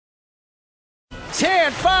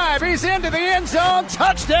10, 5, he's into the end zone.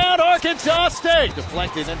 Touchdown, Arkansas State.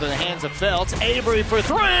 Deflected into the hands of Phelps. Avery for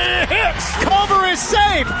 3, hits. Cover is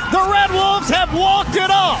safe. The Red Wolves have walked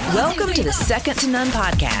it off. Welcome to the Second to None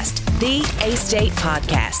podcast, the A-State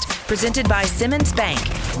podcast, presented by Simmons Bank.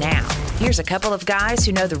 Now, here's a couple of guys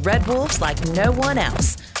who know the Red Wolves like no one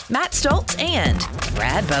else, Matt Stoltz and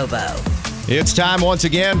Brad Bobo. It's time once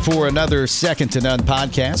again for another Second to None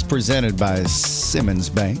podcast presented by Simmons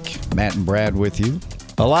Bank. Matt and Brad with you.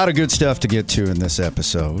 A lot of good stuff to get to in this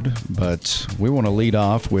episode, but we want to lead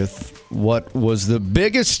off with what was the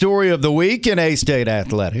biggest story of the week in A-State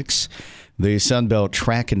athletics. The Sun Belt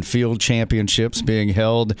Track and Field Championships being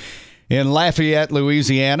held in Lafayette,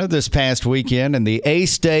 Louisiana this past weekend, and the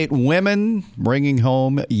A-State women bringing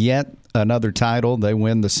home yet another title. They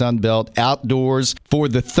win the Sun Belt Outdoors for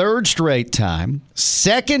the third straight time,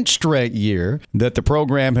 second straight year that the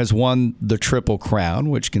program has won the Triple Crown,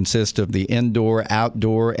 which consists of the indoor,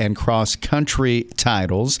 outdoor, and cross-country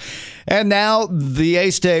titles. And now the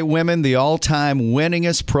A-State women, the all-time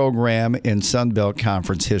winningest program in Sun Belt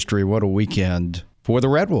Conference history. What a weekend for the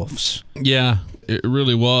Red Wolves. Yeah, it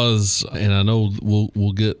really was, and I know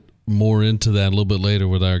we'll get more into that a little bit later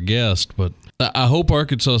with our guest, but I hope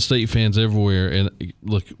Arkansas State fans everywhere, and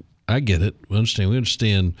look, I get it. We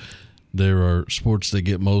understand there are sports that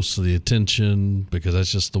get most of the attention because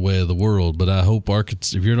that's just the way of the world, but I hope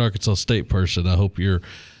if you're an Arkansas State person, I hope you're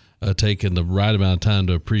taking the right amount of time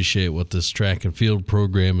to appreciate what this track and field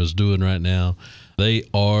program is doing right now. They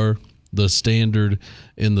are the standard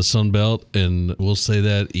in the Sun Belt, and we'll say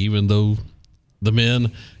that even though the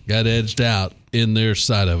men got edged out in their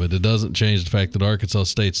side of it. It doesn't change the fact that Arkansas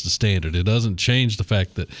State's the standard. It doesn't change the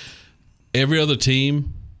fact that every other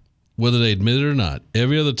team, whether they admit it or not,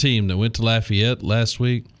 every other team that went to Lafayette last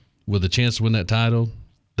week with a chance to win that title,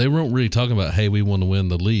 they weren't really talking about, hey, we want to win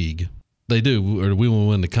the league. They do, or we want to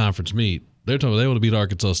win the conference meet. They're talking about they want to beat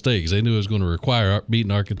Arkansas State because they knew it was going to require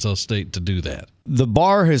beating Arkansas State to do that. The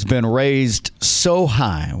bar has been raised so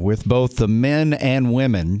high with both the men and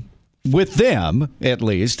women, with them, at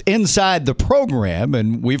least, inside the program,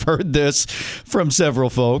 and we've heard this from several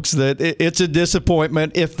folks, that it's a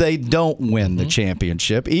disappointment if they don't win the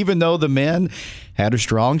championship. Even though the men had a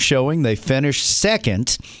strong showing, they finished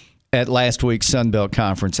second at last week's Sun Belt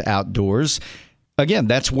Conference Outdoors. Again,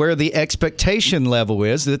 that's where the expectation level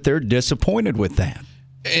is, that they're disappointed with that.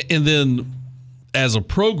 And then, as a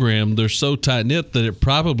program, they're so tight-knit that it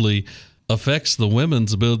probably affects the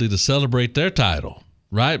women's ability to celebrate their title.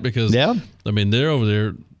 Right? Because, I mean, they're over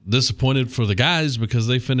there disappointed for the guys because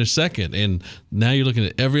they finished second. And now you're looking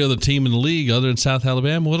at every other team in the league other than South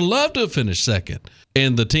Alabama would have loved to have finished second.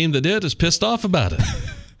 And the team that did is pissed off about it.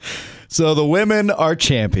 So the women are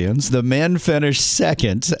champions. The men finished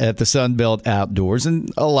second at the Sun Belt Outdoors,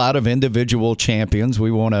 and a lot of individual champions.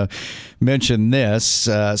 We want to mention this.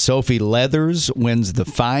 Sophie Leathers wins the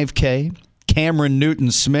 5K. Cameron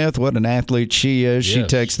Newton-Smith, what an athlete she is. Yes. She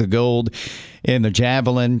takes the gold in the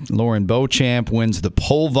javelin. Lauren Beauchamp wins the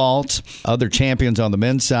pole vault. Other champions on the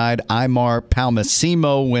men's side, Aymar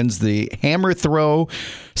Palmasimo wins the hammer throw.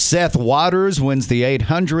 Seth Waters wins the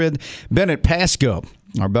 800. Bennett Pasco,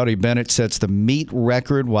 our buddy Bennett, sets the meet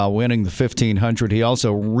record while winning the 1500. He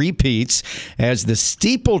also repeats as the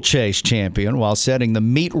steeplechase champion while setting the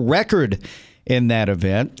meet record in that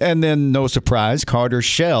event. And then, no surprise, Carter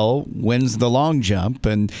Shell wins the long jump.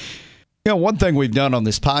 And, you know, one thing we've done on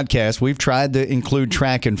this podcast, we've tried to include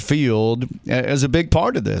track and field as a big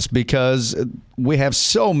part of this because we have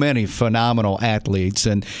so many phenomenal athletes.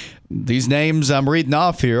 And these names I'm reading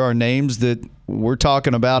off here are names that we're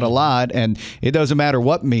talking about a lot, and it doesn't matter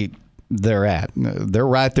what meet they're at. They're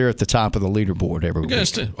right there at the top of the leaderboard every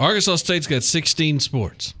week. Arkansas State's got 16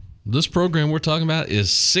 sports. This program we're talking about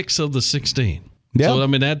is 6 of the 16. Yeah. So, I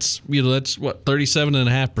mean, that's what,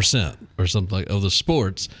 37.5% or something like of the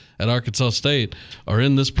sports at Arkansas State are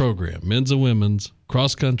in this program. Men's and women's,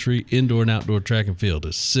 cross-country, indoor and outdoor track and field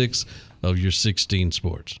is 6 of your 16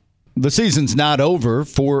 sports. The season's not over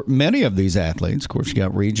for many of these athletes. Of course, you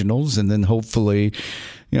got regionals and then hopefully,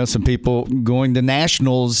 you know, some people going to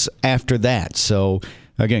nationals after that. So,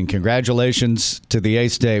 again, congratulations to the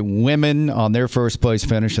A-State women on their first place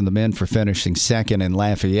finish and the men for finishing second in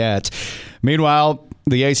Lafayette. Meanwhile,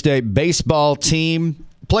 the A-State baseball team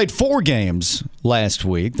played 4 games last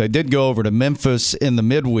week. They did go over to Memphis in the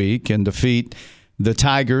midweek and defeat the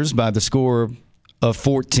Tigers by the score of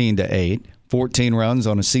 14-8. 14 runs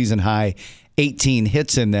on a season-high 18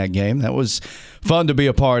 hits in that game. That was fun to be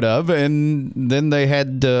a part of. And then they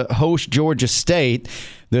had to host Georgia State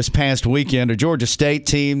this past weekend, a Georgia State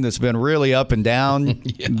team that's been really up and down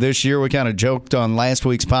this year. We kind of joked on last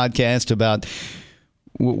week's podcast about,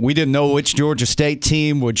 we didn't know which Georgia State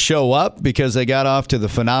team would show up because they got off to the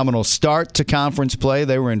phenomenal start to conference play.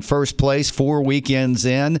 They were in first place 4 weekends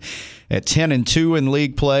in at 10-2 in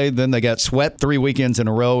league play. Then they got swept 3 weekends in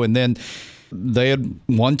a row, and then they had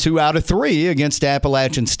won 2 out of 3 against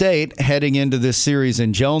Appalachian State heading into this series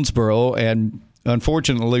in Jonesboro. And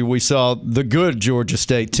unfortunately, we saw the good Georgia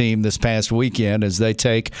State team this past weekend as they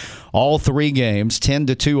take all 3 games,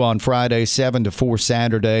 10-2 on Friday, 7-4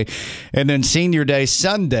 Saturday. And then Senior Day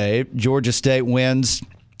Sunday, Georgia State wins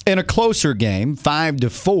in a closer game,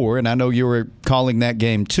 5-4. And I know you were calling that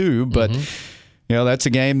game too, but that's a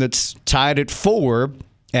game that's tied at 4.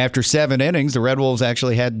 After 7 innings, the Red Wolves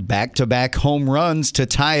actually had back-to-back home runs to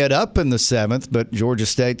tie it up in the 7th, but Georgia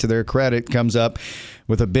State, to their credit, comes up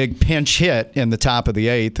with a big pinch hit in the top of the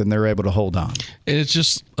 8th, and they're able to hold on. And it's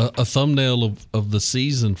just a thumbnail of the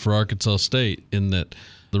season for Arkansas State in that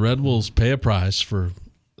the Red Wolves pay a price for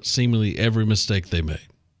seemingly every mistake they made.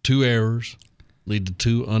 2 errors lead to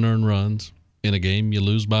 2 unearned runs. In a game, you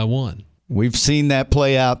lose by 1. We've seen that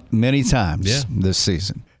play out many times this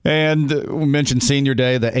season. And we mentioned Senior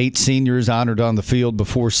Day, the 8 seniors honored on the field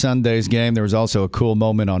before Sunday's game. There was also a cool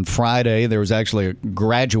moment on Friday. There was actually a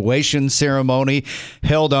graduation ceremony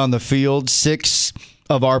held on the field. 6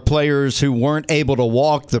 of our players who weren't able to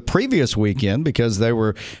walk the previous weekend because they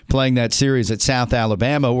were playing that series at South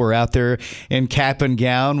Alabama were out there in cap and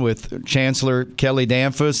gown with Chancellor Kelly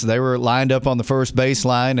Danfus. They were lined up on the first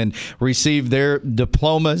baseline and received their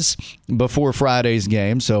diplomas before Friday's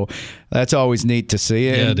game. So that's always neat to see.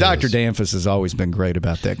 And Dr. Danfus has always been great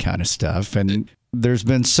about that kind of stuff. And there's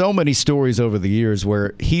been so many stories over the years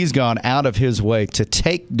where he's gone out of his way to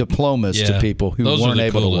take diplomas to people who weren't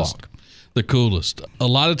able to walk. The coolest. A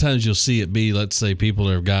lot of times you'll see it be, let's say, people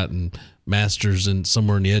that have gotten masters in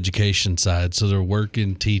somewhere in the education side, so they're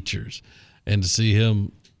working teachers. And to see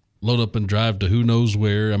him load up and drive to who knows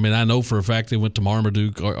where. I mean, I know for a fact they went to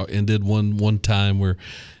Marmaduke and did one time where,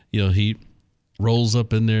 he rolls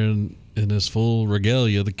up in there in his full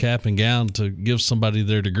regalia, the cap and gown, to give somebody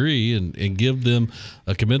their degree and give them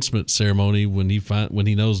a commencement ceremony when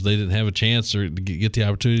he knows they didn't have a chance or get the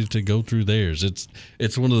opportunity to go through theirs.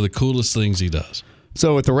 It's one of the coolest things he does.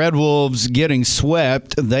 So with the Red Wolves getting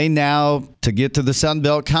swept, they now, to get to the Sun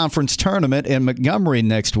Belt Conference Tournament in Montgomery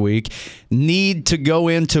next week, need to go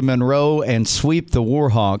into Monroe and sweep the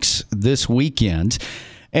Warhawks this weekend.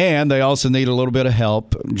 And they also need a little bit of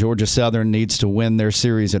help. Georgia Southern needs to win their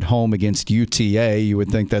series at home against UTA. You would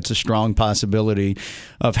think that's a strong possibility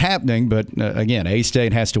of happening. But, again,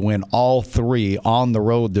 A-State has to win all 3 on the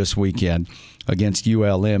road this weekend against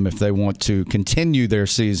ULM if they want to continue their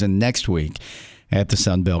season next week at the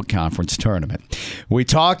Sun Belt Conference Tournament. We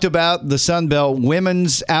talked about the Sun Belt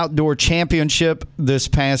Women's Outdoor Championship this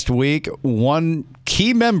past week. One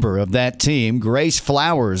key member of that team, Grace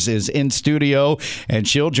Flowers, is in studio, and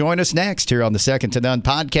she'll join us next here on the Second to None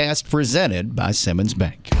podcast presented by Simmons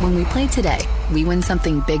Bank. When we play today, we win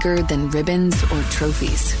something bigger than ribbons or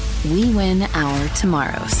trophies. We win our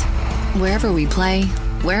tomorrows. Wherever we play,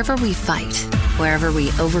 wherever we fight, wherever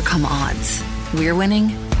we overcome odds, we're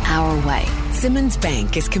winning our way. Simmons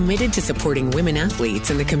Bank is committed to supporting women athletes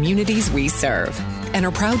in the communities we serve and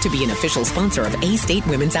are proud to be an official sponsor of A-State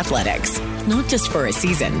Women's Athletics. Not just for a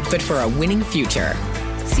season, but for a winning future.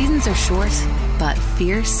 Seasons are short, but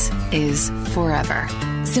fierce is forever.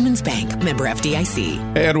 Simmons Bank, member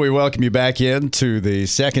FDIC. And we welcome you back into the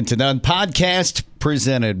Second to None podcast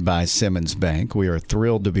presented by Simmons Bank. We are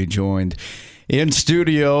thrilled to be joined in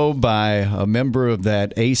studio by a member of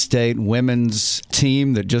that A-State women's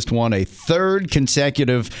team that just won a 3rd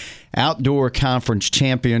consecutive outdoor conference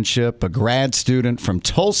championship, a grad student from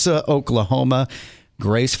Tulsa, Oklahoma,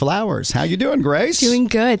 Grace Flowers. How you doing, Grace? Doing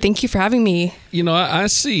good. Thank you for having me. I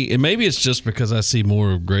see, and maybe it's just because I see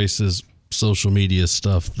more of Grace's social media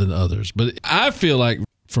stuff than others, but I feel like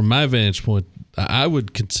from my vantage point, I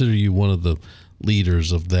would consider you one of the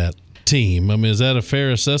leaders of that team. I mean, is that a fair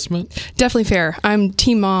assessment? Definitely fair. I'm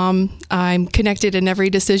team mom. I'm connected in every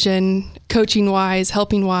decision, coaching wise,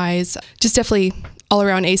 helping wise, just definitely all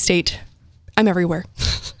around A-State. I'm everywhere.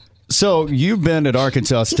 So you've been at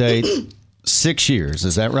Arkansas State 6 years,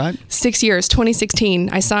 is that right? 6 years, 2016.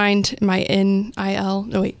 I signed my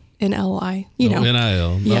NIL. NLI,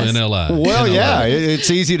 NIL, yes. NLI. Well, NLI. yeah,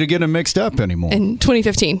 it's easy to get them mixed up anymore. In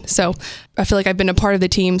 2015. So I feel like I've been a part of the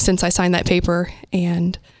team since I signed that paper,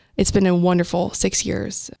 and it's been a wonderful 6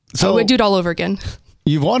 years. So I would do it all over again.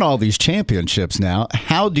 You've won all these championships now.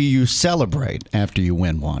 How do you celebrate after you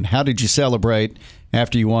win one? How did you celebrate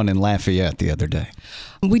after you won in Lafayette the other day?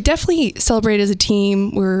 We definitely celebrated as a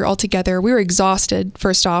team. We were all together. We were exhausted,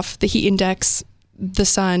 first off, the heat index, the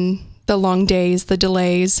sun, the long days, the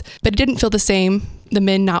delays, but it didn't feel the same, the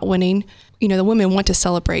men not winning. You know, the women want to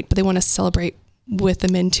celebrate, but they want to celebrate with the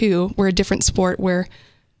men too. We're a different sport where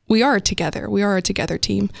we are together. We are a together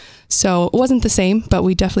team. So it wasn't the same, but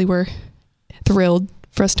we definitely were thrilled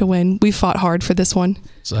for us to win. We fought hard for this one.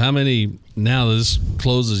 So how many, now that this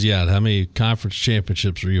closes you out, how many conference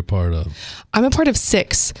championships are you a part of? I'm a part of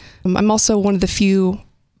 6. I'm also one of the few,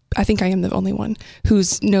 I think I am the only one, who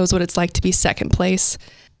knows what it's like to be second place.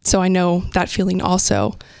 So I know that feeling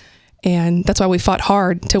also. And that's why we fought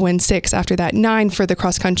hard to win 6 after that. 9 for the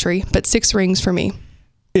cross country, but 6 rings for me.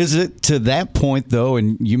 Is it to that point, though,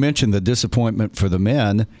 and you mentioned the disappointment for the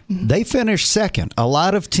men, they finished second. A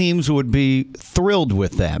lot of teams would be thrilled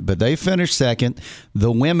with that, but they finished second.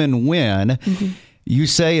 The women win. You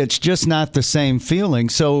say it's just not the same feeling.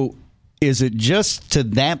 So is it just to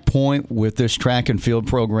that point with this track and field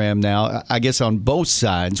program now, I guess on both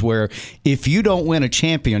sides, where if you don't win a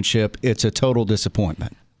championship, it's a total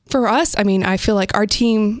disappointment? For us, I mean, I feel like our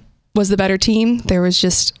team was the better team. There was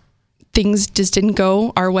just things just didn't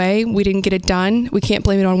go our way. We didn't get it done. We can't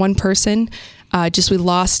blame it on one person. We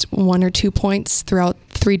lost 1 or 2 points throughout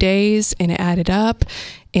 3 days, and it added up,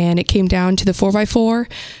 and it came down to the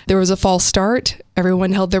 4x4. There was a false start.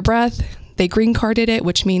 Everyone held their breath. They green carded it,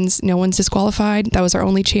 which means no one's disqualified. That was our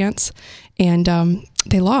only chance, and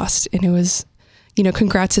they lost. And it was, you know,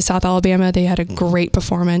 congrats to South Alabama. They had a great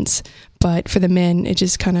performance, but for the men, it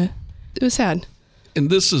was sad. And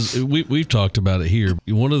this is, we've talked about it here.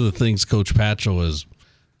 One of the things Coach Patchell has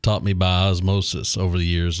taught me by osmosis over the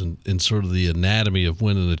years and sort of the anatomy of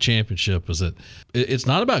winning a championship is that it's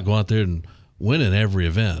not about going out there and winning every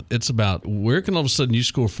event. It's about where can all of a sudden you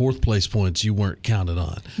score 4th place points you weren't counted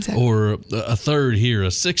on. Exactly. Or a 3rd here, a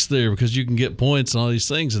 6th there, because you can get points and all these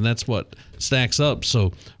things, and that's what stacks up.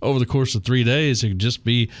 So over the course of 3 days, it could just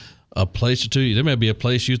be a place or two. There may be a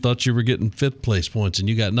place you thought you were getting 5th place points and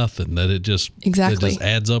you got nothing. That it just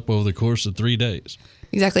adds up over the course of 3 days.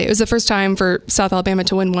 Exactly. It was the first time for South Alabama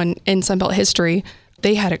to win one in Sun Belt history.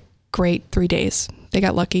 They had a great 3 days. They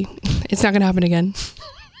got lucky. It's not going to happen again.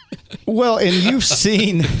 Well, and you've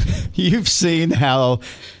seen how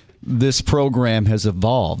this program has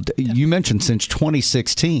evolved. Yeah. You mentioned since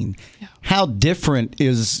 2016. Yeah. How different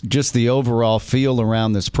is just the overall feel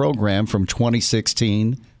around this program from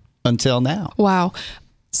 2016 until now? Wow.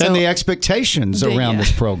 So, and the expectations around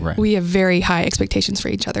this program. We have very high expectations for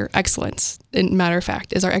each other. Excellence, in matter of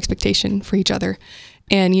fact, is our expectation for each other.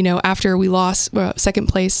 And, you know, after we lost second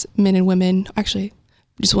place, men and women, actually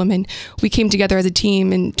just women, we came together as a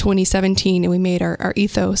team in 2017 and we made our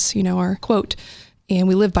ethos, you know, our quote, and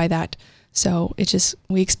we live by that. So it's just,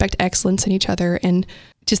 we expect excellence in each other, and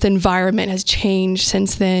just the environment has changed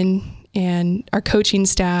since then, and our coaching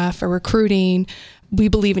staff, our recruiting, we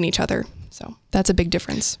believe in each other. So that's a big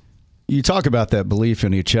difference. You talk about that belief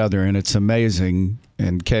in each other, and it's amazing.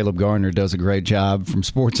 And Caleb Garner does a great job from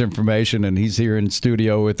Sports Information, and he's here in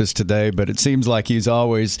studio with us today. But it seems like he's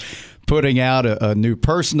always putting out a new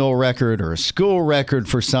personal record or a school record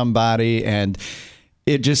for somebody, and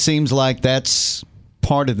it just seems like that's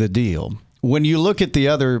part of the deal. When you look at the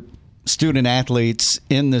other student athletes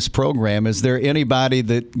in this program, is there anybody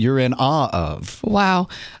that you're in awe of? Wow.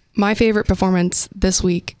 My favorite performance this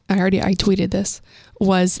week, I tweeted this,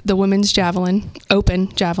 was the women's javelin,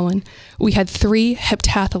 open javelin. We had 3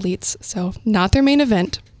 heptathletes, so not their main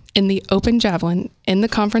event, in the open javelin in the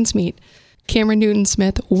conference meet. Cameron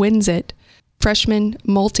Newton-Smith wins it. Freshman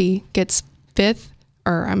multi gets 5th,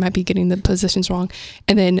 or I might be getting the positions wrong.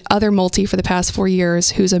 And then other multi for the past 4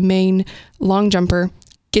 years, who's a main long jumper,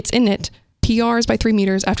 gets in it, PRs by 3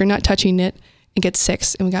 meters after not touching it, and gets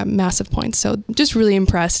 6, and we got massive points. So just really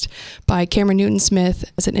impressed by Cameron Newton-Smith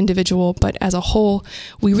as an individual, but as a whole,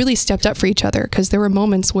 we really stepped up for each other, because there were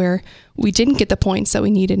moments where we didn't get the points that we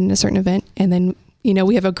needed in a certain event, and then, you know,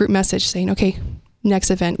 we have a group message saying, okay, next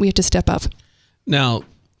event, we have to step up. Now,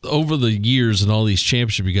 over the years and all these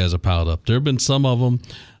championships you guys have piled up, there have been some of them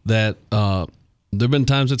that there have been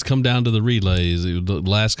times it's come down to the relays, the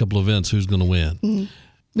last couple of events, who's going to win. Mm-hmm.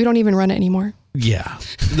 We don't even run it anymore. Yeah,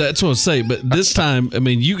 that's what I'm saying. But this time, I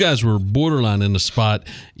mean, you guys were borderline in the spot.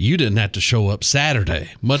 You didn't have to show up Saturday,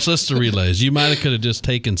 much less the relays. You might have could have just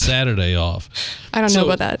taken Saturday off. I don't know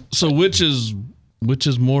about that. So which is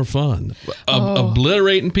more fun,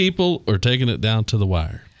 obliterating people or taking it down to the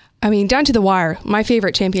wire? I mean, down to the wire. My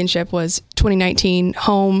favorite championship was 2019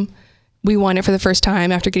 home. We won it for the first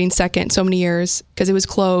time after getting second so many years, because it was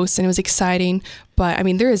close and it was exciting. But I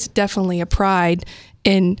mean, there is definitely a pride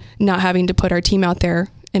in not having to put our team out there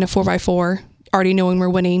in a 4x4, already knowing we're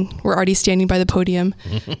winning. We're already standing by the podium.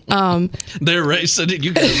 They're racing.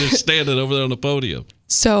 You guys are standing over there on the podium.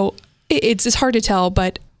 So It's hard to tell,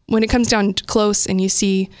 but when it comes down close and you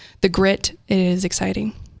see the grit, it is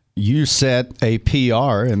exciting. You set a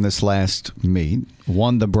PR in this last meet,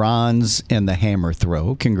 won the bronze in the hammer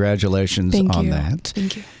throw. Congratulations on that.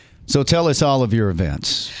 Thank you. So tell us all of your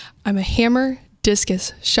events. I'm a hammer,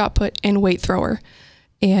 discus, shot put, and weight thrower.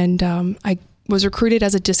 And I was recruited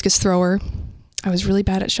as a discus thrower. I was really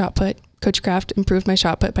bad at shot put. Coach Kraft improved my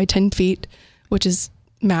shot put by 10 feet, which is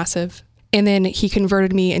massive. And then he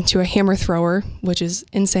converted me into a hammer thrower, which is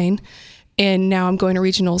insane. And now I'm going to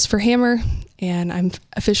regionals for hammer, and I'm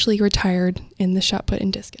officially retired in the shot put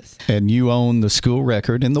and discus. And you own the school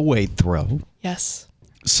record in the weight throw. Yes.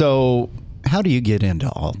 So how do you get into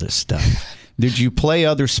all this stuff? Did you play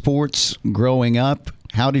other sports growing up?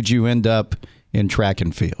 How did you end up in track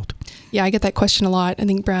and field? Yeah, I get that question a lot. I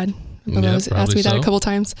think Brad asked me that a couple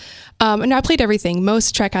times. And I played everything.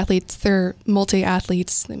 Most track athletes, they're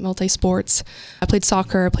multi-athletes, multi-sports. I played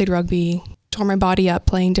soccer, I played rugby, tore my body up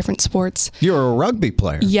playing different sports. You're a rugby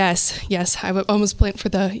player. Yes. I almost played for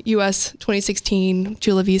the U.S. 2016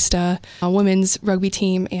 Chula Vista women's rugby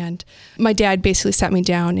team. And my dad basically sat me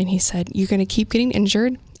down and he said, you're going to keep getting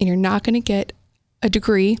injured and you're not going to get a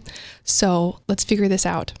degree. So let's figure this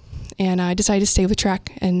out. And I decided to stay with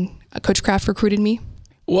track, and Coach Kraft recruited me.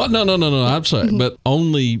 Well, no. I'm sorry, but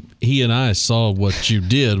only he and I saw what you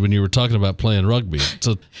did when you were talking about playing rugby.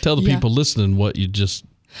 So tell the people listening what you just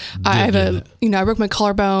did. I have I broke my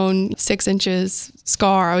collarbone, 6 inches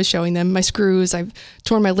scar. I was showing them my screws. I've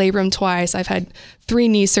torn my labrum twice. I've had 3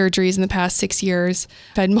 knee surgeries in the past 6 years.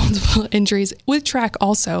 I've had multiple injuries with track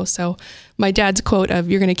also. So my dad's quote of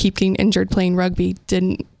 "you're going to keep getting injured playing rugby"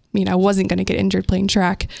 didn't mean I wasn't going to get injured playing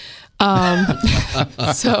track. But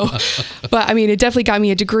I mean, it definitely got me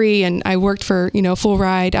a degree, and I worked for, full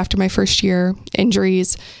ride after my first year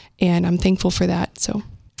injuries, and I'm thankful for that. So,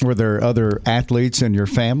 were there other athletes in your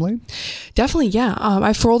family? Definitely. Yeah. I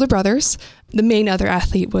have 4 older brothers. The main other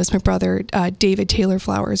athlete was my brother, David Taylor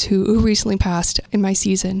Flowers, who recently passed in my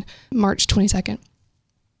season, March 22nd.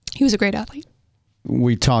 He was a great athlete.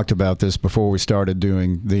 We talked about this before we started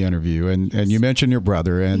doing the interview, and you mentioned your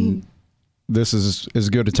brother, and this is as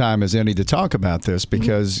good a time as any to talk about this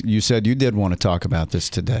because you said you did want to talk about this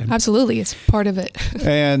today. Absolutely. It's part of it.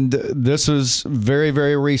 And this was very,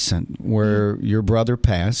 very recent where your brother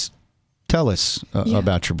passed. Tell us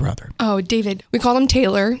about your brother. Oh, David. We call him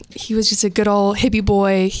Taylor. He was just a good old hippie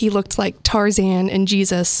boy. He looked like Tarzan and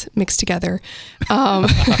Jesus mixed together.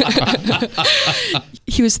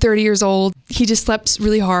 He was 30 years old. He just slept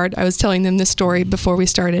really hard. I was telling them this story before we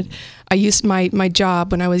started. I used my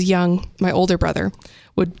job when I was young, my older brother,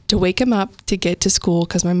 to wake him up to get to school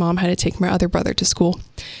because my mom had to take my other brother to school.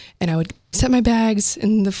 And I would set my bags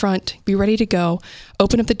in the front, be ready to go,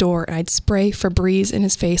 open up the door, and I'd spray Febreze in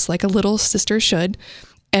his face like a little sister should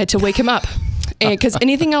to wake him up. And because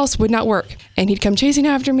anything else would not work. And he'd come chasing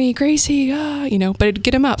after me, Gracie, but it'd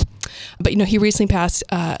get him up. But, he recently passed.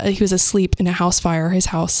 He was asleep in a house fire, his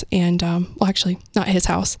house. And, actually, not his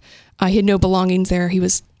house. He had no belongings there. He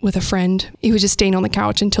was with a friend. He was just staying on the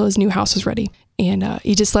couch until his new house was ready. And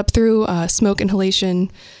he just slept through smoke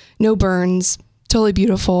inhalation, no burns, totally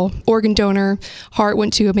beautiful. Organ donor. Heart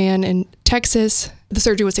went to a man in Texas. The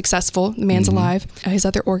surgery was successful. The man's alive. His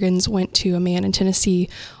other organs went to a man in Tennessee,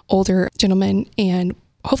 older gentleman. And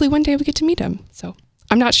hopefully one day we get to meet him. So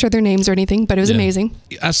I'm not sure their names or anything, but it was amazing.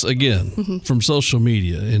 Again, from social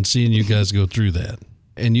media and seeing you guys go through that.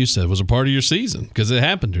 And you said it was a part of your season because it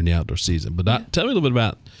happened during the outdoor season. But tell me a little bit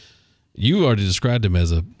about, you already described him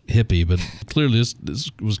as a hippie, but clearly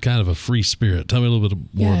this was kind of a free spirit. Tell me a little bit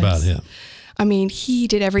more about him. I mean, he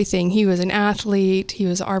did everything. He was an athlete. He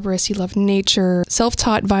was an arborist. He loved nature.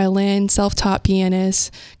 Self-taught violin, self-taught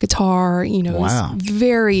pianist, guitar. Wow. Was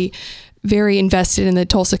very, very invested in the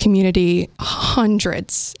Tulsa community.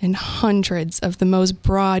 Hundreds and hundreds of the most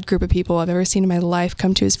broad group of people I've ever seen in my life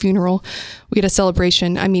come to his funeral. We had a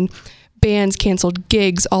celebration. I mean, bands canceled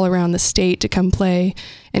gigs all around the state to come play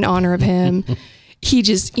in honor of him. He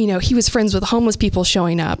just, he was friends with homeless people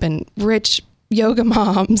showing up and rich yoga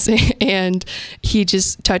moms, and he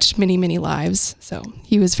just touched many, many lives. So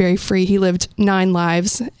he was very free. He lived 9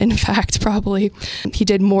 lives. In fact, probably he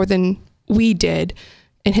did more than we did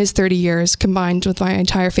in his 30 years combined with my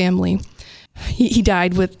entire family. He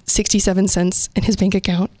died with 67 cents in his bank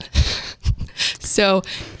account. So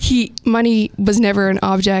money was never an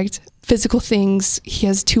object. Physical things. He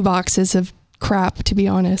has 2 boxes of crap, to be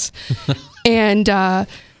honest. And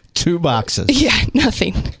 2 boxes. Yeah,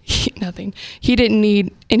 nothing. He didn't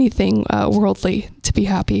need anything worldly to be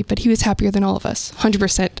happy, but he was happier than all of us,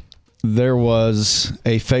 100%. There was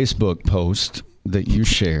a Facebook post that you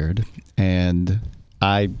shared, and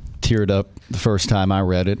I teared up the first time I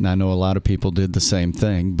read it, and I know a lot of people did the same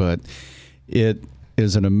thing, but it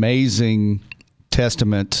is an amazing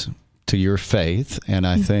testament to your faith, and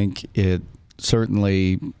I think it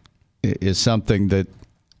certainly is something that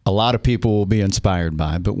a lot of people will be inspired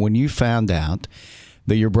by. But when you found out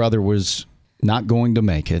that your brother was not going to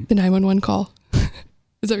make it, The 911 call.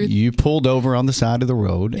 Is that you pulled over on the side of the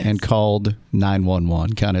road and called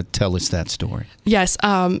 911. Kind of tell us that story. Yes.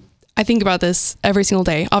 I think about this every single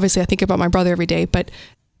day. Obviously, I think about my brother every day, but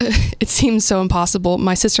it seems so impossible.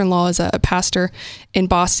 My sister-in-law is a pastor in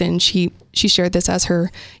Boston. She shared this as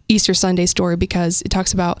her Easter Sunday story because it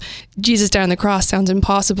talks about Jesus down on the cross sounds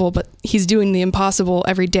impossible, but he's doing the impossible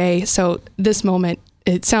every day. So this moment,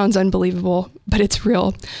 it sounds unbelievable, but it's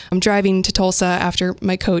real. I'm driving to Tulsa after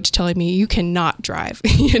my coach telling me, you cannot drive.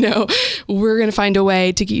 We're going to find a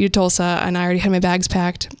way to get you to Tulsa. And I already had my bags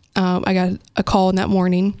packed. I got a call in that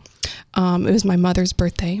morning. It was my mother's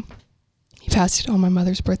birthday. He passed it on my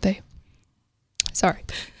mother's birthday. Sorry.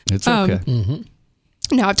 It's okay.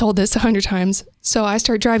 Now I've told this 100 times. So I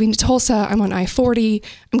start driving to Tulsa. I'm on I-40.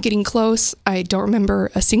 I'm getting close. I don't remember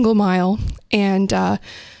a single mile. And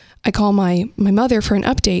I call my mother for an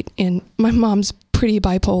update, and my mom's pretty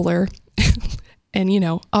bipolar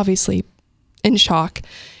and, obviously in shock.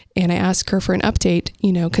 And I ask her for an update,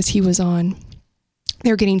 because he was on,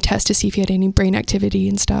 they were getting tests to see if he had any brain activity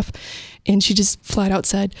and stuff. And she just flat out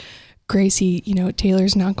said, Gracie,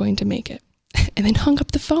 Taylor's not going to make it. And then hung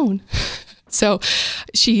up the phone. So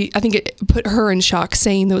I think it put her in shock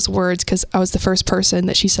saying those words because I was the first person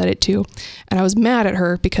that she said it to. And I was mad at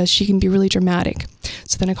her because she can be really dramatic.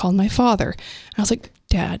 So then I called my father. And I was like,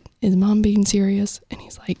 Dad, is Mom being serious? And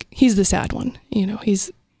he's like, he's the sad one.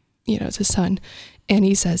 It's his son. And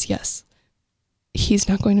he says, yes, he's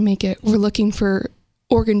not going to make it. We're looking for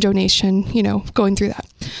organ donation, going through that.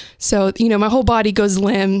 So, my whole body goes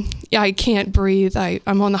limp. I can't breathe.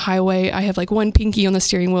 I'm on the highway. I have like one pinky on the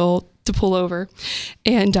steering wheel to pull over,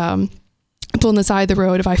 and I'm pulling the side of the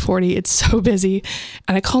road of I-40. It's so busy,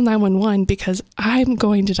 and I call 911 because I'm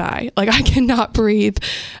going to die. Like, I cannot breathe.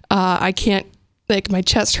 I can't, my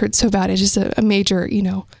chest hurts so bad. It's just a major,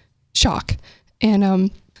 shock.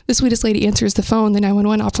 And the sweetest lady answers the phone, the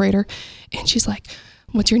 911 operator, and she's like,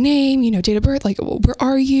 what's your name? Date of birth? Like, where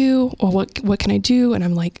are you? Or what can I do? And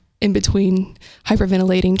I'm like in between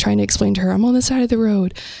hyperventilating, trying to explain to her, I'm on the side of the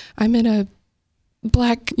road. I'm in a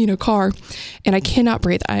black, car, and I cannot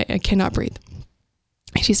breathe. I cannot breathe.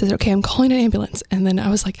 And she says, okay, I'm calling an ambulance. And then I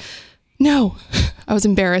was like, no, I was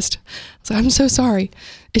embarrassed. I was like, I'm so sorry.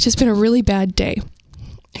 It's just been a really bad day.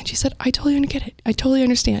 And she said, I totally get it. I totally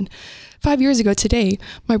understand. 5 years ago today,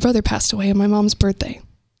 my brother passed away on my mom's birthday.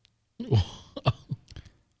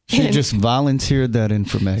 She just volunteered that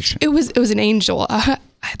information. It was an angel.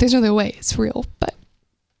 There's no other way. It's real.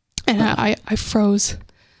 And I froze.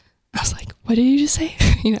 I was like, what did you just say?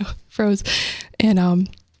 Froze. And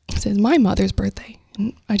it says my mother's birthday.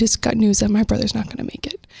 And I just got news that my brother's not going to make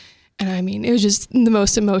it. And I mean, it was just the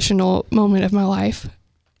most emotional moment of my life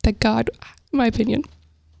that God, in my opinion,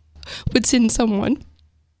 would send someone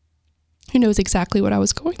who knows exactly what I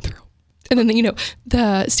was going through. And then,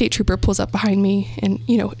 the state trooper pulls up behind me and,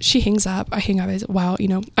 she hangs up. I hang up. I said, wow,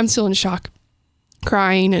 I'm still in shock,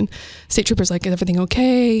 crying. And state trooper's like, is everything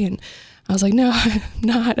okay? And I was like, no, I'm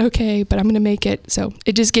not okay, but I'm going to make it. So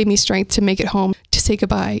it just gave me strength to make it home, to say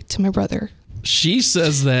goodbye to my brother. She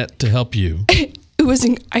says that to help you. It was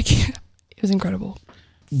incredible.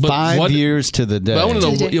 But 5 years to the day. But I want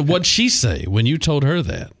to know, what'd she say when you told her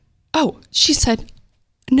that? Oh, she said,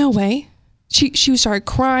 no way. She started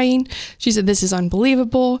crying. She said, this is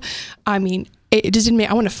unbelievable. I mean, it just didn't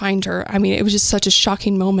make, I want to find her. I mean, it was just such a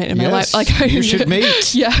shocking moment in my life. Like, you should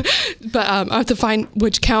meet. Yeah. But I have to find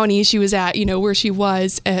which county she was at, where she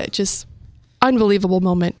was. Just unbelievable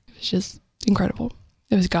moment. It was just incredible.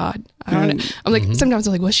 It was God. I don't know. I'm like, sometimes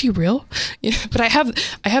I'm like, was she real? But I have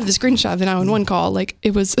the screenshot of the 911 call. Like,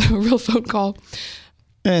 it was a real phone call.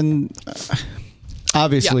 And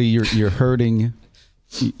obviously you're hurting.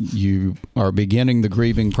 You are beginning the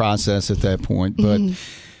grieving process at that point, but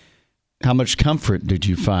how much comfort did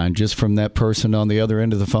you find just from that person on the other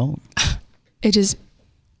end of the phone? It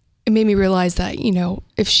made me realize that,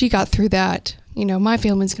 if she got through that, my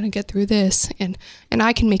family's going to get through this and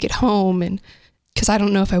I can make it home. And because I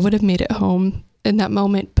don't know if I would have made it home in that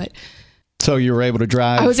moment, but so you were able to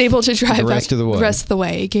drive. I was able to drive the rest of the way. The rest of the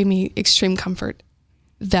way. It gave me extreme comfort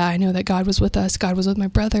that I know that God was with us. God was with my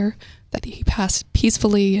brother, that he passed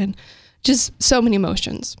peacefully, and just so many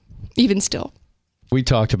emotions, even still. We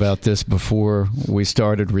talked about this before we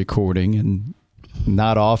started recording, and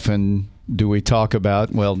not often do we talk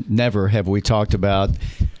about, well, never have we talked about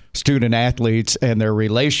student athletes and their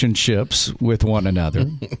relationships with one another.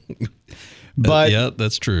 But yeah,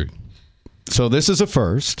 that's true. So this is a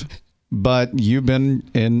first, but you've been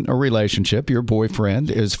in a relationship. Your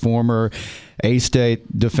boyfriend is former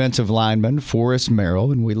A-State defensive lineman Forrest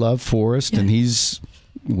Merrill, and we love Forrest, and he's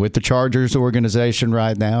with the Chargers organization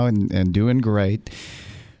right now and doing great.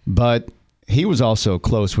 But he was also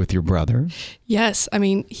close with your brother. Yes. I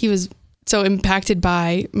mean, he was so impacted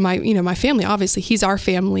by my family. Obviously, he's our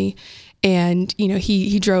family. And,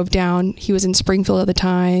 he drove down. He was in Springfield at the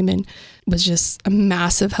time and was just a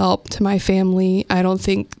massive help to my family. I don't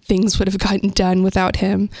think things would have gotten done without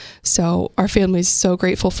him. So our family is so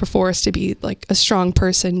grateful for Forrest to be like a strong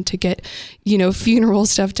person to get, funeral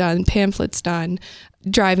stuff done, pamphlets done,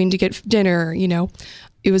 driving to get dinner.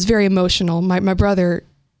 It was very emotional. My brother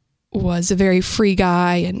was a very free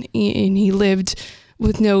guy and he lived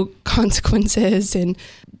with no consequences and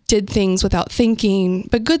did things without thinking,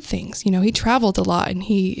 but good things. He traveled a lot and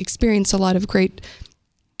he experienced a lot of great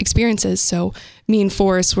experiences. So me and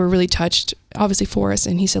Forrest were really touched, obviously Forrest,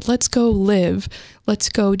 and he said, let's go live. Let's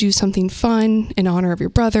go do something fun in honor of your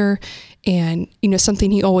brother. And,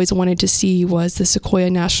 something he always wanted to see was the Sequoia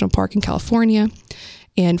National Park in California.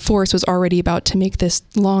 And Forrest was already about to make this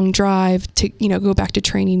long drive to, go back to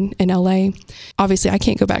training in LA. Obviously, I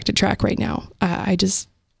can't go back to track right now.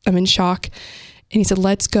 I'm in shock. And he said,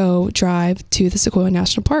 let's go drive to the Sequoia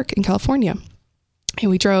National Park in California.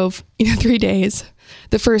 And we drove, 3 days.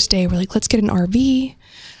 The first day, we're like, let's get an RV.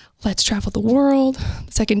 Let's travel the world.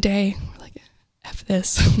 The second day, we're like, F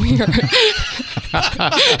this.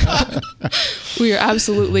 We are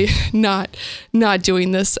absolutely not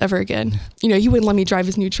doing this ever again. He wouldn't let me drive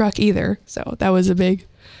his new truck either. So that was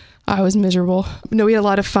I was miserable. No, we had a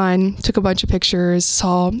lot of fun, took a bunch of pictures,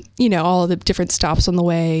 saw, all of the different stops on the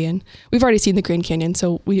way. And we've already seen the Grand Canyon,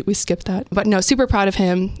 so we skipped that. But no, super proud of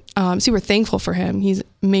him, super thankful for him. He's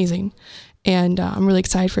amazing. And I'm really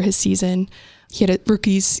excited for his season. He had a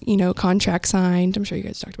rookie's, contract signed. I'm sure you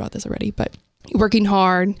guys talked about this already, but working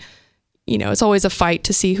hard, it's always a fight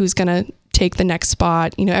to see who's going to take the next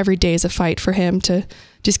spot. Every day is a fight for him to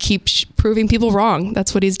just keep proving people wrong.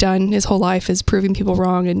 That's what he's done his whole life, is proving people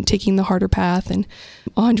wrong and taking the harder path, and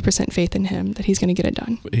 100% faith in him that he's going to get it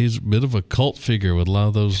done. He's a bit of a cult figure with a lot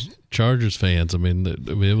of those Chargers fans.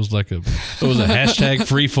 It was like a hashtag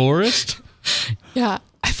Free Forrest. Yeah.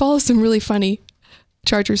 I follow some really funny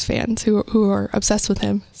Chargers fans who are obsessed with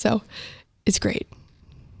him. So it's great.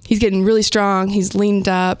 He's getting really strong. He's leaned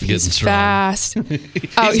up. He's fast.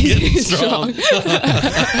 He's strong.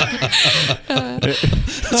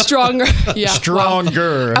 Stronger. Yeah.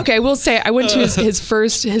 Stronger. Well, okay, we'll say I went to his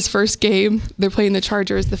first game. They're playing the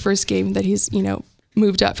Chargers, the first game that he's,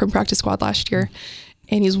 moved up from practice squad last year.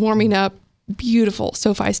 And he's warming up. Beautiful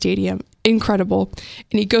SoFi Stadium. Incredible.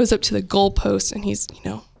 And he goes up to the goalpost and he's,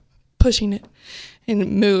 pushing it, and it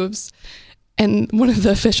moves. And one of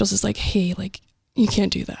the officials is like, hey, you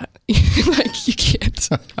can't do that. You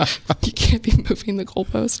can't be moving the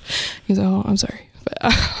goalpost. He's like, oh, I'm sorry. But,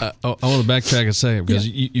 I want to backtrack a second because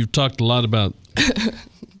you've talked a lot about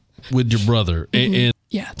with your brother. And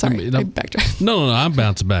yeah, sorry. I backtracked. No, I'm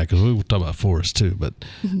bouncing back because we were talking about Forrest too. But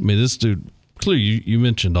this dude, clearly you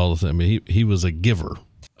mentioned all the things. He was a giver.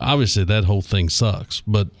 Obviously, that whole thing sucks.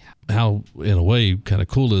 But how, in a way, kind of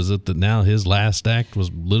cool is it that now his last act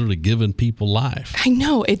was literally giving people life? I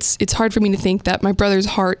know. It's hard for me to think that my brother's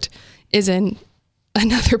heart is in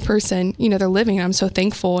another person. They're living. I'm so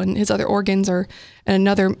thankful. And his other organs are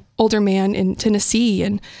another older man in Tennessee.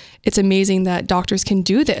 And it's amazing that doctors can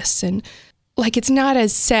do this. And it's not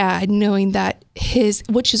as sad knowing that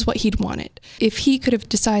which is what he'd wanted. If he could have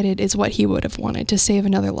decided is what he would have wanted, to save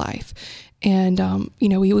another life. And,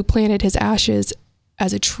 we planted his ashes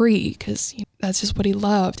as a tree because that's just what he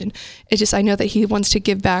loved. And I know that he wants to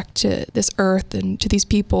give back to this earth and to these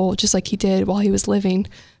people just like he did while he was living.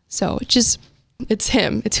 So it's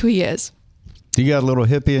him. It's who he is. You got a little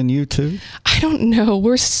hippie in you too? I don't know.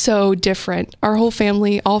 We're so different. Our whole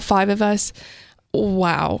family, all 5 of us,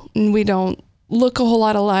 wow. And we don't look a whole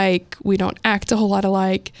lot alike. We don't act a whole lot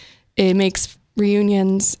alike. It makes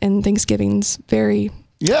reunions and Thanksgivings very...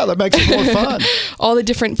 Yeah, that makes it more fun. All the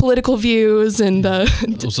different political views and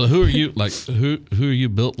So who are you who are you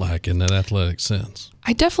built like in that athletic sense?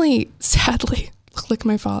 I definitely, sadly, look like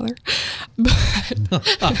my father.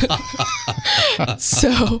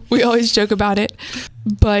 So we always joke about it.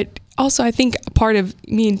 But also I think a part of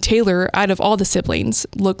me and Taylor, out of all the siblings,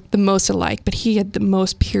 look the most alike, but he had the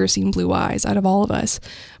most piercing blue eyes out of all of us.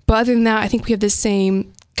 But other than that, I think we have the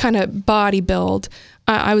same kind of body build.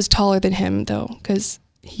 I was taller than him though, because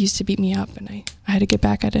he used to beat me up, and I had to get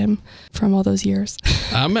back at him from all those years.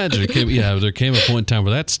 I imagine there came a point in time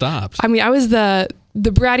where that stopped. I mean, I was the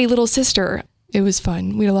bratty little sister. It was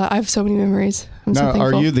fun. We had a lot. I have so many memories. I'm so thankful.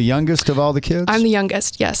 Are you the youngest of all the kids? I'm the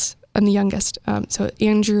youngest. Yes, I'm the youngest. So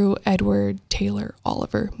Andrew, Edward, Taylor,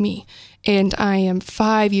 Oliver, me, and I am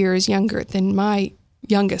 5 years younger than my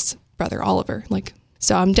youngest brother, Oliver.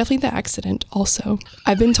 So I'm definitely the accident. Also,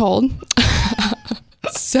 I've been told.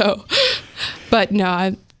 So, but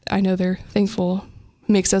no, I know they're thankful.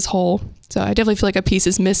 Makes us whole. So I definitely feel like a piece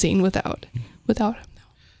is missing without him.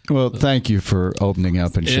 Well, thank you for opening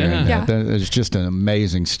up and sharing that. That is just an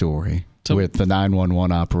amazing story with the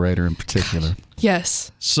 911 operator in particular.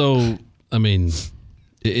 Yes. So, I mean,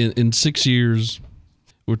 in 6 years,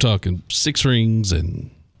 we're talking 6 rings and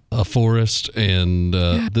a forest and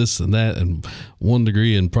this and that and 1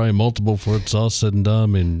 degree and probably multiple before it's all said and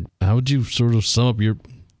done. And how would you sort of sum up your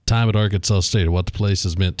time at Arkansas State or what the place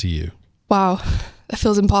has meant to you? Wow, that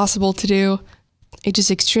feels impossible to do. I'm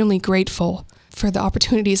just extremely grateful for the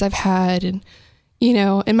opportunities I've had. And,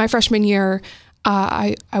 in my freshman year,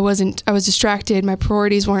 I was distracted. My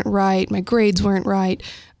priorities weren't right. My grades weren't right.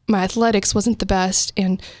 My athletics wasn't the best.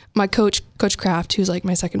 And my Coach Kraft, who's like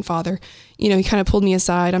my second father, he kind of pulled me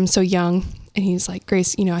aside. I'm so young. And he's like,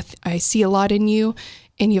 Grace, I see a lot in you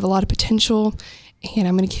and you have a lot of potential and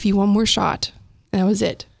I'm going to give you one more shot. And that was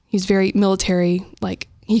it. He's very military. Like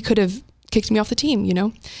he could have kicked me off the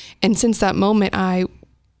team, And since that moment, I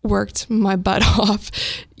worked my butt off,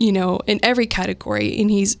 in every category. And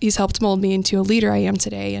he's helped mold me into a leader I am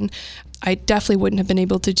today. And I definitely wouldn't have been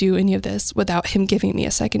able to do any of this without him giving me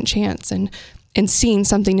a second chance and seeing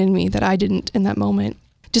something in me that I didn't in that moment.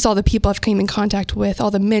 Just all the people I've come in contact with, all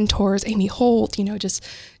the mentors, Amy Holt, just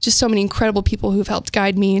so many incredible people who've helped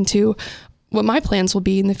guide me into what my plans will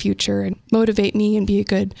be in the future and motivate me and be a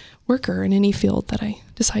good worker in any field that I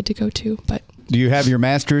decide to go to. But do you have your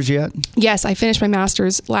master's yet? Yes, I finished my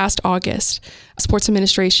master's last August, sports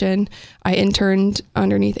administration. I interned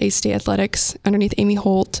underneath A-State Athletics, underneath Amy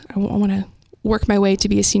Holt. I want to work my way to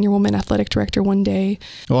be a senior woman athletic director one day.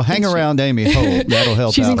 Well, hang around Amy Holt. That'll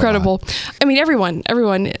help. She's out incredible. I mean, everyone,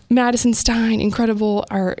 Madison Stein, incredible.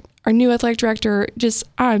 Our new athletic director,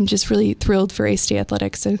 I'm just really thrilled for A-State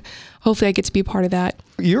Athletics, and hopefully I get to be a part of that.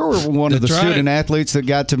 You're one of the student athletes that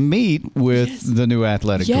got to meet with the new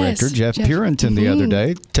athletic director, Jeff Purinton, the other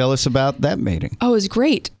day. Tell us about that meeting. Oh, it was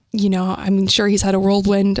great. I'm sure he's had a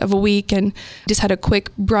whirlwind of a week and just had a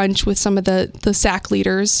quick brunch with some of the SAC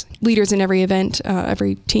leaders in every event,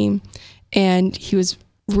 every team. And he was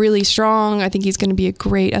really strong. I think he's going to be a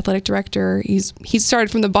great athletic director. He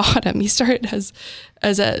started from the bottom. He started as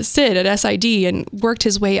a SID at SID and worked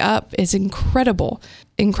his way up. It's incredible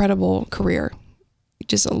career.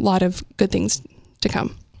 Just a lot of good things to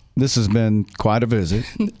come. This has been quite a visit.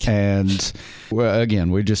 And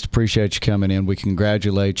again, we just appreciate you coming in. We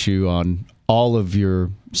congratulate you on all of your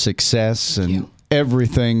success and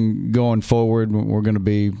everything going forward. We're going to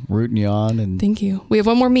be rooting you on. And thank you. We have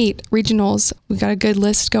one more meet, regionals. We got a good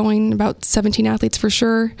list going, about 17 athletes for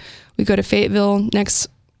sure. We go to Fayetteville next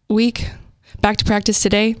week. Back to practice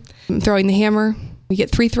today. I'm throwing the hammer. We get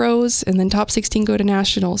 3 throws, and then top 16 go to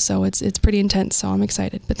nationals. So it's pretty intense. So I'm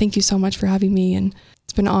excited. But thank you so much for having me, and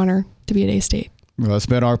it's been an honor to be at A-State. Well, it's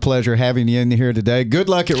been our pleasure having you in here today. Good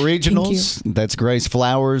luck at regionals. That's Grace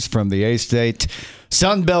Flowers from the A-State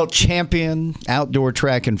Sunbelt champion outdoor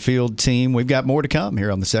track and field team. We've got more to come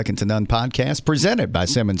here on the Second to None podcast, presented by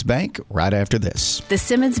Simmons Bank, right after this. The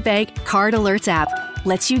Simmons Bank Card Alerts app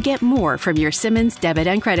lets you get more from your Simmons debit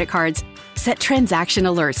and credit cards. Set transaction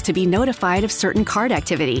alerts to be notified of certain card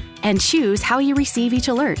activity and choose how you receive each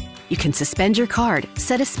alert. You can suspend your card,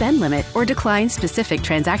 set a spend limit, or decline specific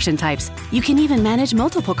transaction types. You can even manage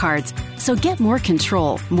multiple cards. So get more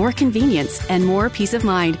control, more convenience, and more peace of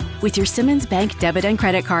mind with your Simmons Bank debit and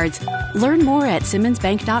credit cards. Learn more at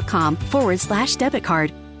simmonsbank.com/debit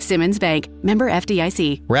card. Simmons Bank, member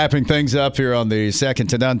FDIC. Wrapping things up here on the Second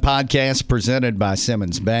to None podcast, presented by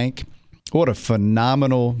Simmons Bank. What a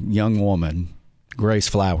phenomenal young woman Grace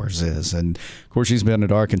Flowers is. And, of course, she's been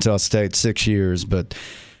at Arkansas State 6 years, but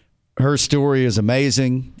her story is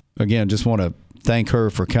amazing. Again, just want to thank her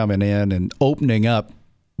for coming in and opening up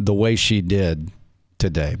the way she did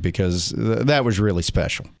today, because that was really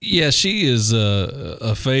special. Yeah, she is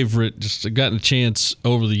a favorite. Just gotten a chance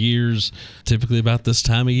over the years, typically about this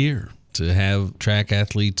time of year, to have track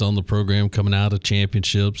athletes on the program coming out of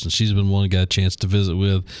championships, and she's been one I got a chance to visit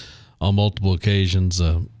with on multiple occasions.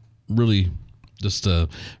 Really just a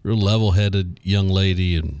real level-headed young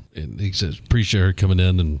lady, and he says appreciate her coming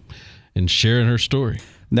in and sharing her story.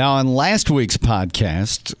 Now, on last week's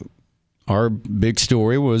podcast, our big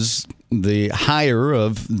story was the hire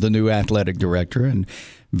of the new athletic director and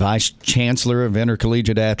vice chancellor of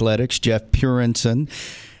intercollegiate athletics, Jeff Purinson.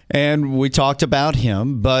 And we talked about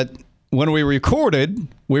him, but when we recorded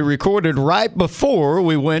right before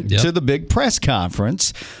we went to the big press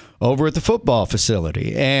conference over at the football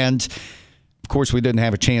facility. And, of course, we didn't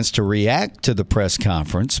have a chance to react to the press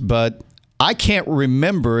conference, but I can't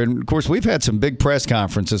remember. And, of course, we've had some big press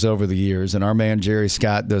conferences over the years, and our man Jerry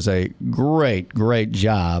Scott does a great, great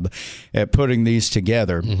job at putting these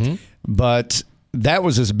together. Mm-hmm. But that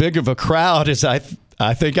was as big of a crowd as I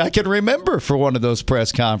think I can remember for one of those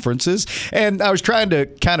press conferences. And I was trying to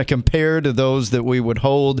kind of compare to those that we would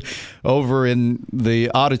hold over in the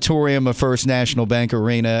auditorium of First National Bank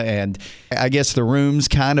Arena. And I guess the room's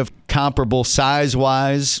kind of comparable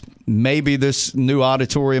size-wise. Maybe this new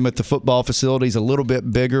auditorium at the football facility is a little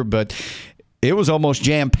bit bigger, but it was almost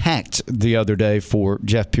jam-packed the other day for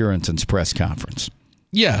Jeff Purinson's press conference.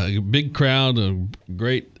 Yeah, a big crowd, a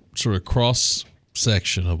great sort of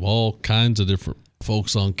cross-section of all kinds of different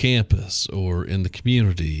folks on campus or in the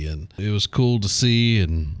community, and it was cool to see,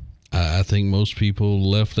 and I think most people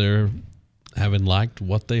left there having liked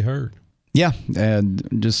what they heard. Yeah, and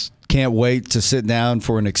just can't wait to sit down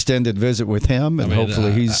for an extended visit with him, and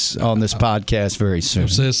hopefully he's on this podcast very soon.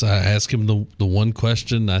 I asked him the one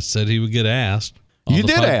question I said he would get asked. You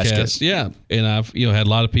did ask it. Yeah, and I've had a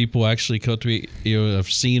lot of people actually come to me,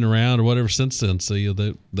 I've seen around or whatever since then. So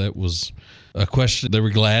that was a question they were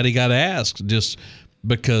glad he got asked, just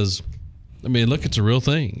because, look, it's a real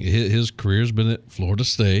thing. His career's been at Florida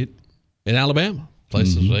State and Alabama,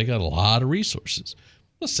 places where they got a lot of resources.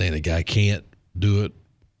 I'm not saying the guy can't do it.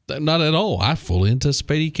 Not at all. I fully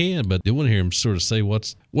anticipate he can, but I want to hear him sort of say,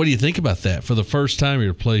 what do you think about that? For the first time,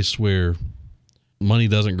 you're a place where money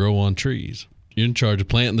doesn't grow on trees. You're in charge of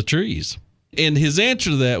planting the trees. And his answer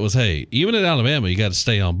to that was, hey, even at Alabama, you got to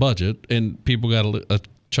stay on budget. And people got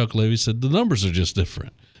Chuck Levy said the numbers are just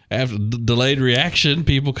different. After the delayed reaction,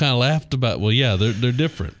 people kind of laughed about, well, yeah, they're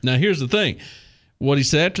different. Now, here's the thing. What he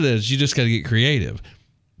said after that is you just got to get creative.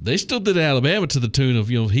 They still did Alabama to the tune of,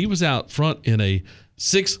 he was out front in a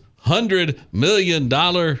 $600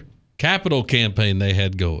 million capital campaign they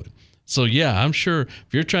had going. So, yeah, I'm sure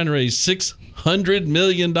if you're trying to raise $600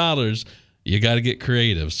 million, you got to get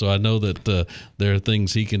creative. So I know that there are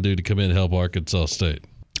things he can do to come in and help Arkansas State.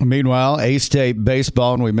 Meanwhile, A-State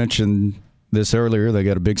baseball, and we mentioned this earlier, they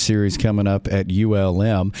got a big series coming up at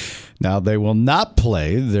ULM. Now, they will not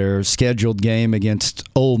play their scheduled game against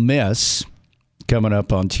Ole Miss coming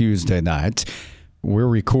up on Tuesday night. We're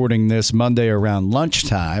recording this Monday around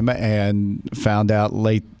lunchtime and found out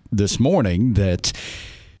late this morning that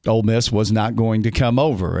Ole Miss was not going to come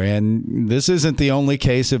over. And this isn't the only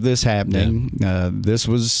case of this happening. Yeah. This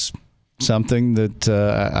was something that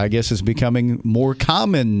I guess is becoming more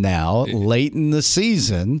common now late in the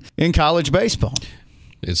season in college baseball.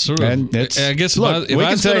 It's sort of, I guess if I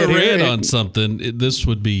was going to read on something, this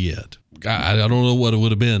would be it. I don't know what it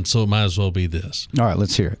would have been, so it might as well be this. All right,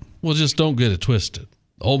 let's hear it. Well, just don't get it twisted.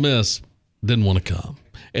 Ole Miss didn't want to come.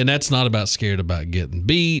 And that's not about scared about getting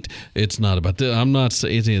beat. It's not about that. I'm not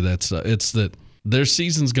saying any of that stuff. It's that their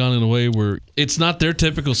season's gone in a way where it's not their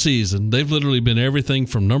typical season. They've literally been everything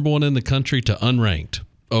from number one in the country to unranked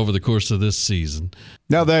over the course of this season.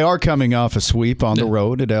 Now, they are coming off a sweep on the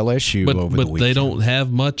road at LSU over the weekend. But they don't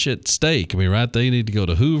have much at stake. Right? They need to go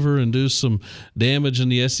to Hoover and do some damage in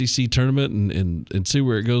the SEC tournament and see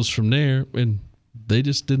where it goes from there. And they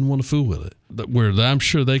just didn't want to fool with it. Where I'm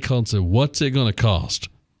sure they called and said, what's it going to cost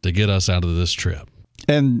to get us out of this trip?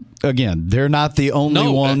 And again, they're not the only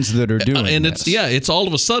ones that are doing and this. It's all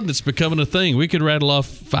of a sudden it's becoming a thing. We could rattle off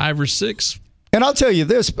 5 or 6. And I'll tell you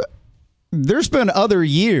this, there's been other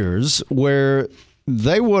years where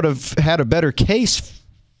they would have had a better case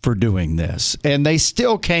for doing this, and they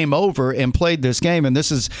still came over and played this game. And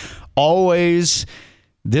this is always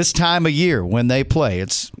this time of year when they play.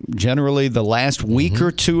 It's generally the last week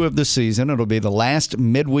or two of the season. It'll be the last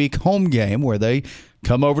midweek home game where they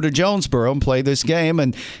come over to Jonesboro and play this game.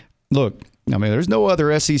 And look, there's no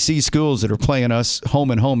other SEC schools that are playing us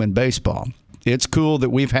home and home in baseball. It's cool that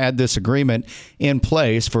we've had this agreement in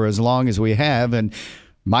place for as long as we have, and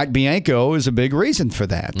Mike Bianco is a big reason for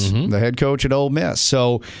that, the head coach at Ole Miss.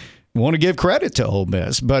 So I want to give credit to Ole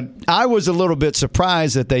Miss, but I was a little bit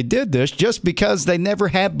surprised that they did this just because they never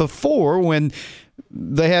had before when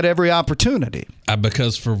they had every opportunity.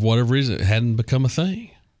 Because for whatever reason, it hadn't become a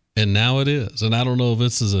thing. And now it is. And I don't know if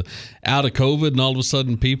this is out of COVID and all of a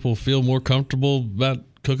sudden people feel more comfortable about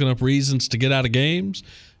cooking up reasons to get out of games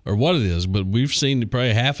or what it is. But we've seen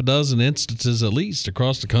probably half a dozen instances at least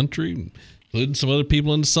across the country. including some other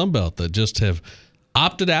people in the Sun Belt that just have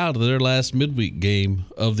opted out of their last midweek game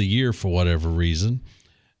of the year for whatever reason.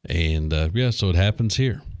 And, so it happens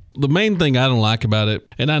here. The main thing I don't like about it,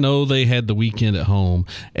 and I know they had the weekend at home,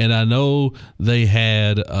 and I know they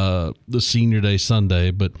had the Senior Day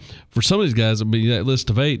Sunday, but for some of these guys, that list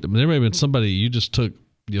of 8, there may have been somebody you just took,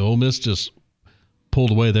 Ole Miss just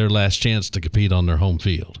pulled away their last chance to compete on their home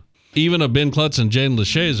field. Even Ben Klutz and Jalen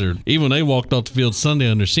LeShazer, even when they walked off the field Sunday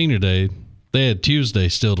on their Senior Day, they had Tuesday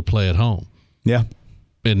still to play at home. Yeah.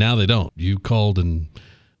 And now they don't. You called and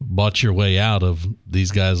bought your way out of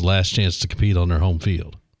these guys' last chance to compete on their home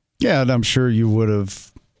field. Yeah, and I'm sure you would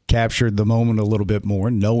have captured the moment a little bit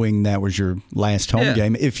more, knowing that was your last home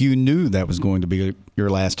game, if you knew that was going to be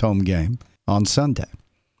your last home game on Sunday.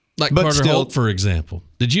 Like Carter Holt, for example.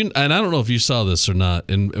 Did you? And I don't know if you saw this or not,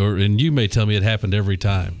 and you may tell me it happened every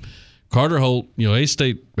time. Carter Holt,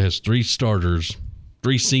 A-State has 3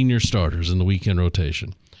 senior starters in the weekend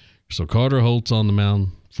rotation. So Carter Holt's on the mound,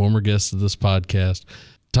 former guest of this podcast.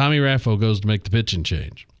 Tommy Raffo goes to make the pitching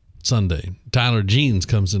change Sunday. Tyler Jeans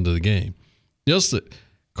comes into the game. Just that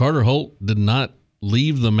Carter Holt did not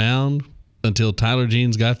leave the mound until Tyler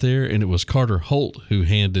Jeans got there, and it was Carter Holt who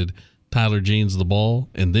handed Tyler Jeans the ball,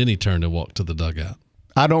 and then he turned and walked to the dugout.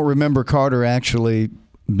 I don't remember Carter actually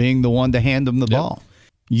being the one to hand him the ball.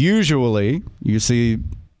 Usually, you see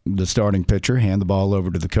the starting pitcher hand the ball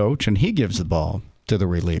over to the coach, and he gives the ball to the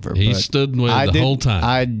reliever. He stood and waited the whole time.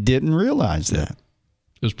 I didn't realize that.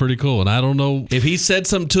 It was pretty cool. And I don't know if he said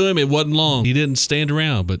something to him, it wasn't long. He didn't stand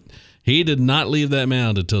around, but he did not leave that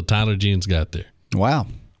mound until Tyler Jeans got there. Wow.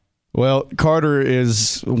 Well, Carter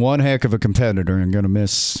is one heck of a competitor, and going to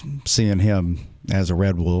miss seeing him as a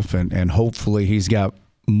Red Wolf, and hopefully he's got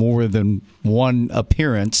more than one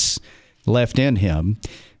appearance left in him.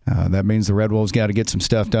 That means the Red Wolves got to get some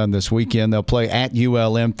stuff done this weekend. They'll play at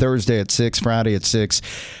ULM Thursday at 6, Friday at 6,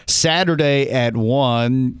 Saturday at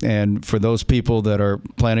 1. And for those people that are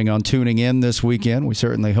planning on tuning in this weekend, we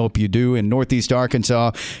certainly hope you do. In Northeast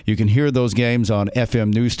Arkansas, you can hear those games on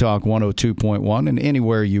FM News Talk 102.1 and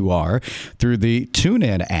anywhere you are through the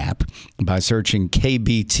TuneIn app by searching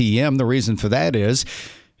KBTM. The reason for that is,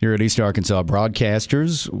 here at East Arkansas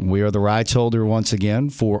Broadcasters, we are the rights holder once again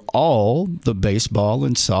for all the baseball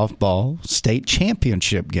and softball state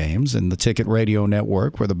championship games, and the Ticket Radio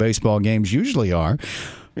Network, where the baseball games usually are,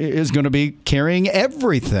 is going to be carrying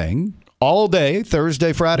everything all day,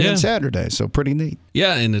 Thursday, Friday, and Saturday. So pretty neat.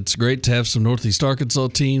 Yeah, and it's great to have some Northeast Arkansas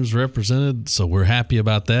teams represented, so we're happy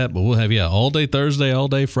about that. But we'll have, all day Thursday, all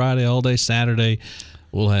day Friday, all day Saturday.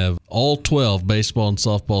 We'll have all 12 baseball and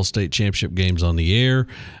softball state championship games on the air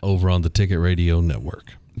over on the Ticket Radio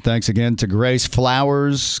Network. Thanks again to Grace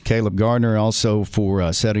Flowers, Caleb Gardner, also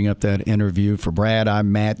for setting up that interview. For Brad,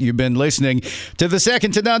 I'm Matt. You've been listening to the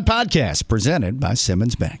Second to None podcast, presented by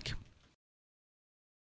Simmons Bank.